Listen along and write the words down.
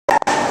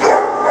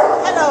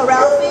Hello,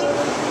 Ralphie.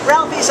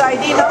 Ralphie's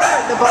ID number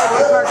at the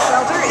Baldwin Park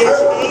Shelter is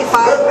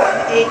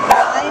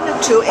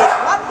A5189281,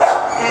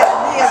 and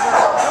he is an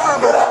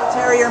adorable little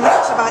terrier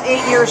mix, about 8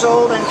 years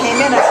old, and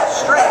came in as a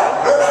stray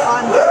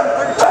on June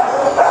 13th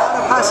out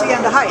of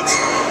Hacienda Heights.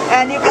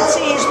 And you can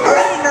see he's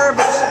pretty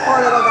nervous,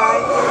 poor little guy.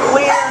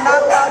 We are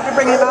not allowed to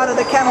bring him out of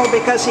the kennel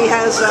because he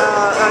has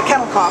a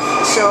kennel cough.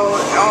 So,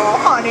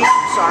 oh honey,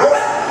 I'm sorry.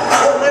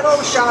 He's a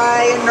little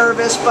shy and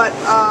nervous, but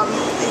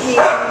he's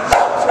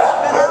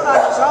been out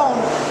on his own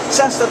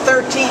since the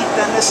 13th,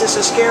 and this is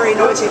a scary,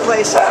 noisy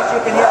place, as you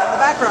can hear in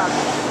the background.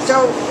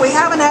 So we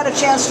haven't had a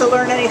chance to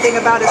learn anything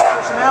about his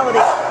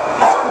personality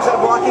in terms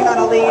of walking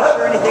on a leash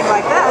or anything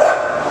like that,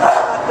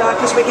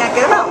 because we can't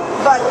get him out.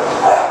 But,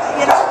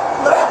 you know,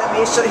 look at him.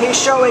 He's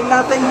showing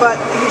nothing but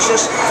he's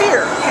just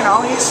fear. You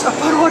know, he's a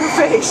what a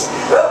face.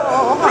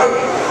 Oh, honey.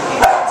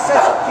 He's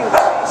such a cute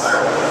face.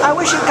 I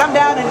wish you'd come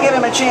down and give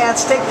him a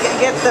chance. They can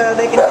get him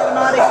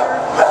out of here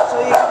so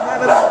you can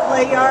have him in the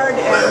play yard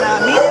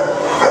and meet him.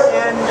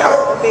 And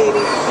oh baby,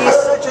 he's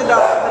such a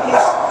dog. But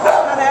he's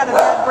kind of had a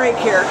bad break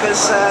here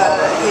because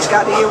he's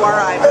got a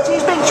URI. But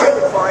he's being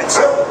treated for it,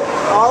 so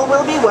all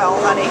will be well,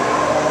 honey.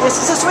 This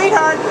is a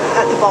sweetheart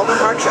at the Baldwin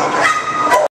Park Shelter.